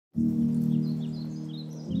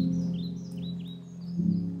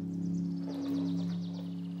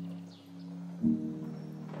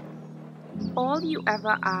All you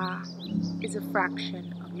ever are is a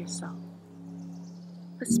fraction of yourself.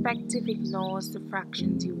 Perspective ignores the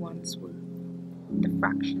fractions you once were, the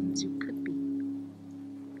fractions you could be.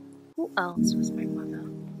 Who else was my mother?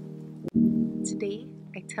 Today,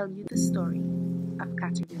 I tell you the story of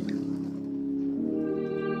Katharina.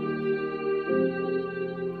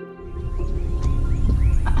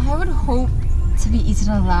 I would hope to be eaten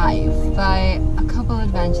alive by a couple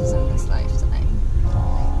adventures in this lifetime.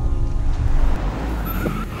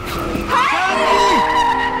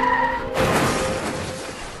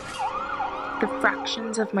 The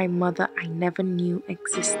fractions of my mother I never knew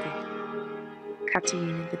existed.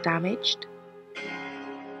 Katharina the damaged,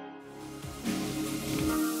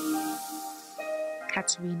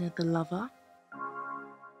 Katharina the lover,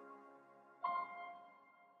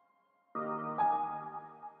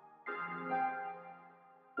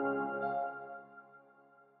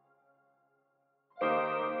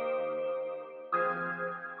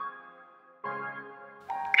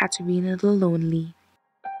 Katharina the lonely,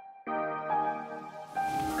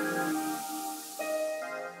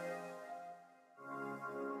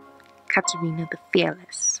 Katharina the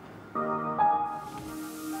fearless.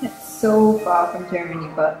 It's so far from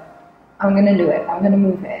Germany, but I'm gonna do it. I'm gonna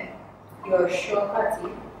move here. You're sure,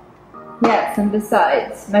 Patty? Yes, and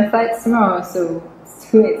besides, my flight's tomorrow, so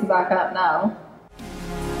it's too late to back up now.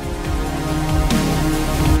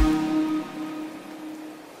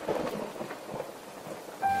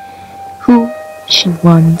 Who she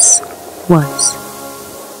once was.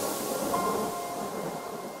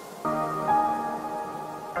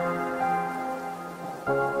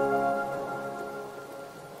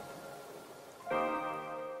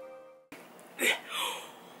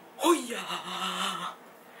 Oh yeah!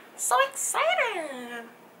 So excited!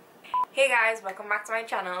 Hey guys, welcome back to my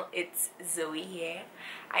channel. It's Zoe here.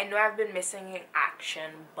 I know I've been missing in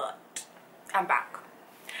action, but I'm back.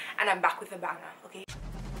 And I'm back with a banger, okay?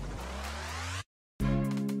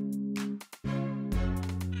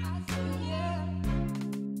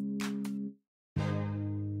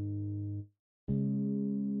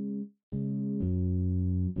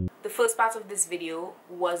 The first part of this video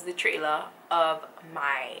was the trailer of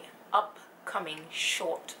my upcoming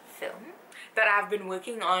short film that I've been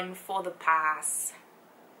working on for the past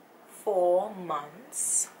 4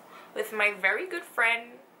 months with my very good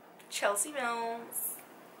friend Chelsea Mills.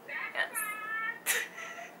 Yes.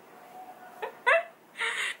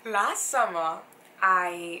 Last summer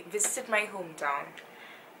I visited my hometown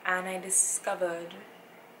and I discovered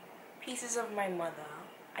pieces of my mother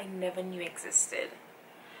I never knew existed.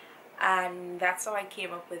 And that's how I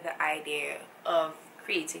came up with the idea of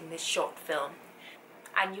creating this short film.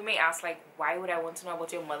 And you may ask, like, why would I want to know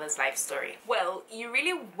about your mother's life story? Well, you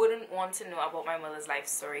really wouldn't want to know about my mother's life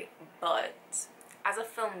story, but as a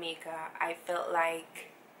filmmaker, I felt like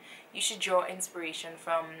you should draw inspiration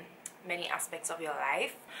from many aspects of your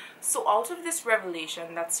life. So out of this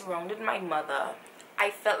revelation that surrounded my mother, I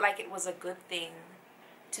felt like it was a good thing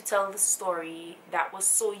to tell the story that was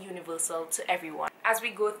so universal to everyone. As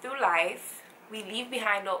we go through life, we leave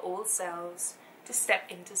behind our old selves to step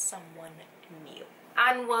into someone new.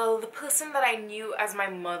 And well, the person that I knew as my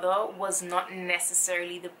mother was not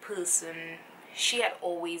necessarily the person she had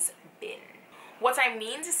always been. What I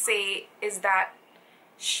mean to say is that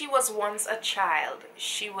she was once a child,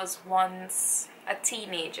 she was once a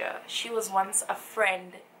teenager, she was once a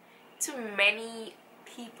friend to many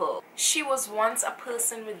people. She was once a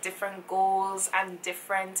person with different goals and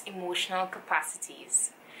different emotional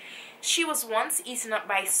capacities. She was once eaten up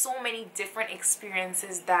by so many different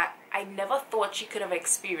experiences that I never thought she could have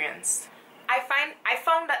experienced. I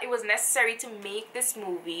found that it was necessary to make this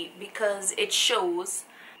movie because it shows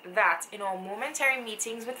that in our momentary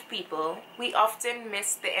meetings with people, we often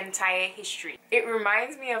miss the entire history. It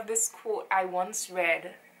reminds me of this quote I once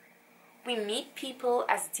read: "We meet people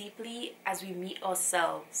as deeply as we meet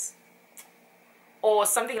ourselves," or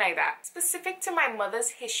something like that. Specific to my mother's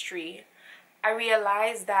history, I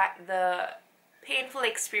realized that the painful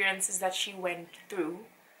experiences that she went through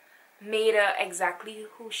made her exactly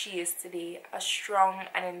who she is today, a strong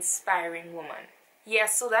and inspiring woman.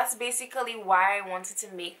 Yes, so that's basically why I wanted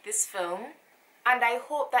to make this film, and I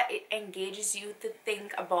hope that it engages you to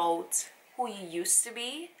think about who you used to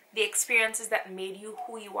be, the experiences that made you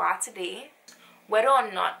who you are today, whether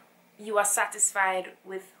or not you are satisfied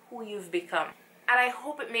with who you've become. And I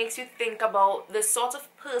hope it makes you think about the sort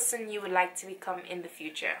of person you would like to become in the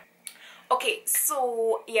future. Okay,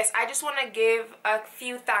 so yes, I just want to give a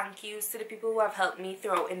few thank yous to the people who have helped me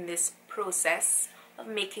throughout in this process of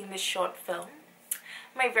making this short film.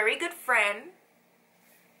 My very good friend,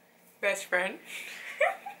 best friend,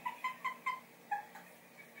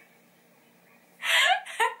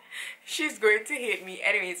 She's going to hate me.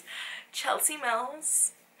 Anyways, Chelsea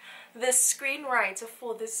Mills, the screenwriter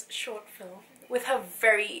for this short film, with her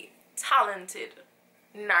very talented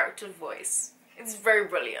narrative voice. It's very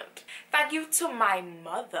brilliant. Thank you to my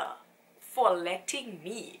mother for letting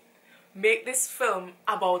me make this film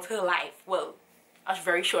about her life. Well, a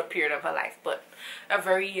very short period of her life, but a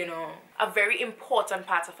very, you know, a very important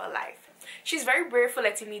part of her life. She's very brave for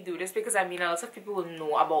letting me do this, because I mean, a lot of people will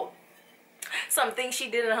know about something she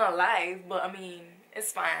did in her life, but I mean,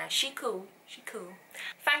 it's fine. She cool.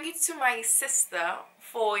 Thank you to my sister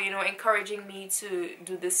for, you know, encouraging me to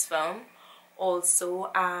do this film.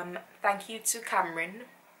 Also, thank you to Cameron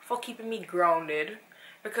for keeping me grounded,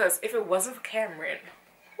 because if it wasn't for Cameron,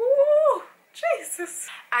 woo, Jesus.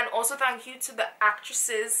 And also thank you to the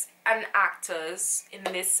actresses and actors in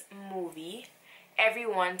this movie.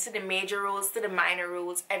 Everyone, to the major roles, to the minor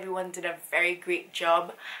roles, everyone did a very great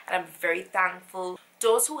job, and I'm very thankful.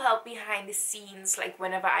 Those who helped behind the scenes, like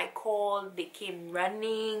whenever I called, they came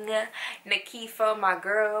running. Nakifa, my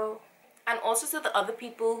girl. And also to the other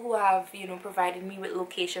people who have, you know, provided me with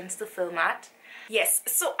locations to film at. Yes,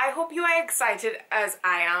 so I hope you are excited as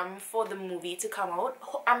I am for the movie to come out.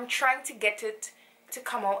 I'm trying to get it to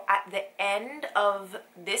come out at the end of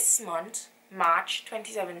this month, March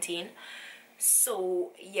 2017.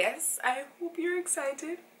 So yes, I hope you're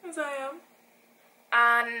excited as I am.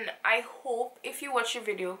 And I hope if you watch your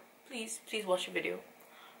video, please watch your video,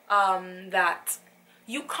 that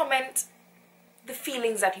you comment the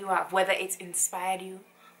feelings that you have, whether it's inspired you,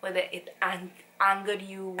 whether it angered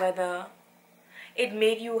you, whether it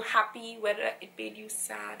made you happy, whether it made you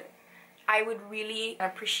sad. I would really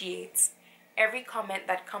appreciate every comment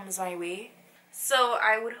that comes my way. So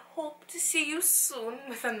I would hope to see you soon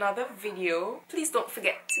with another video. Please don't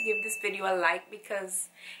forget to give this video a like, because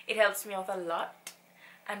it helps me out a lot.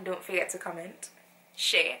 And don't forget to comment,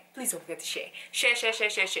 share. Please don't forget to share.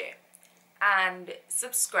 Share. And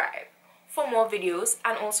subscribe for more videos,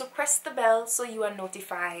 and also press the bell so you are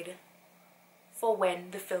notified for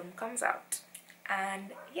when the film comes out.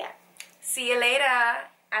 And yeah, see you later.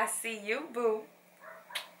 I see you, boo.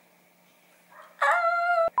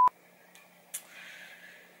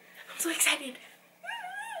 I'm so excited.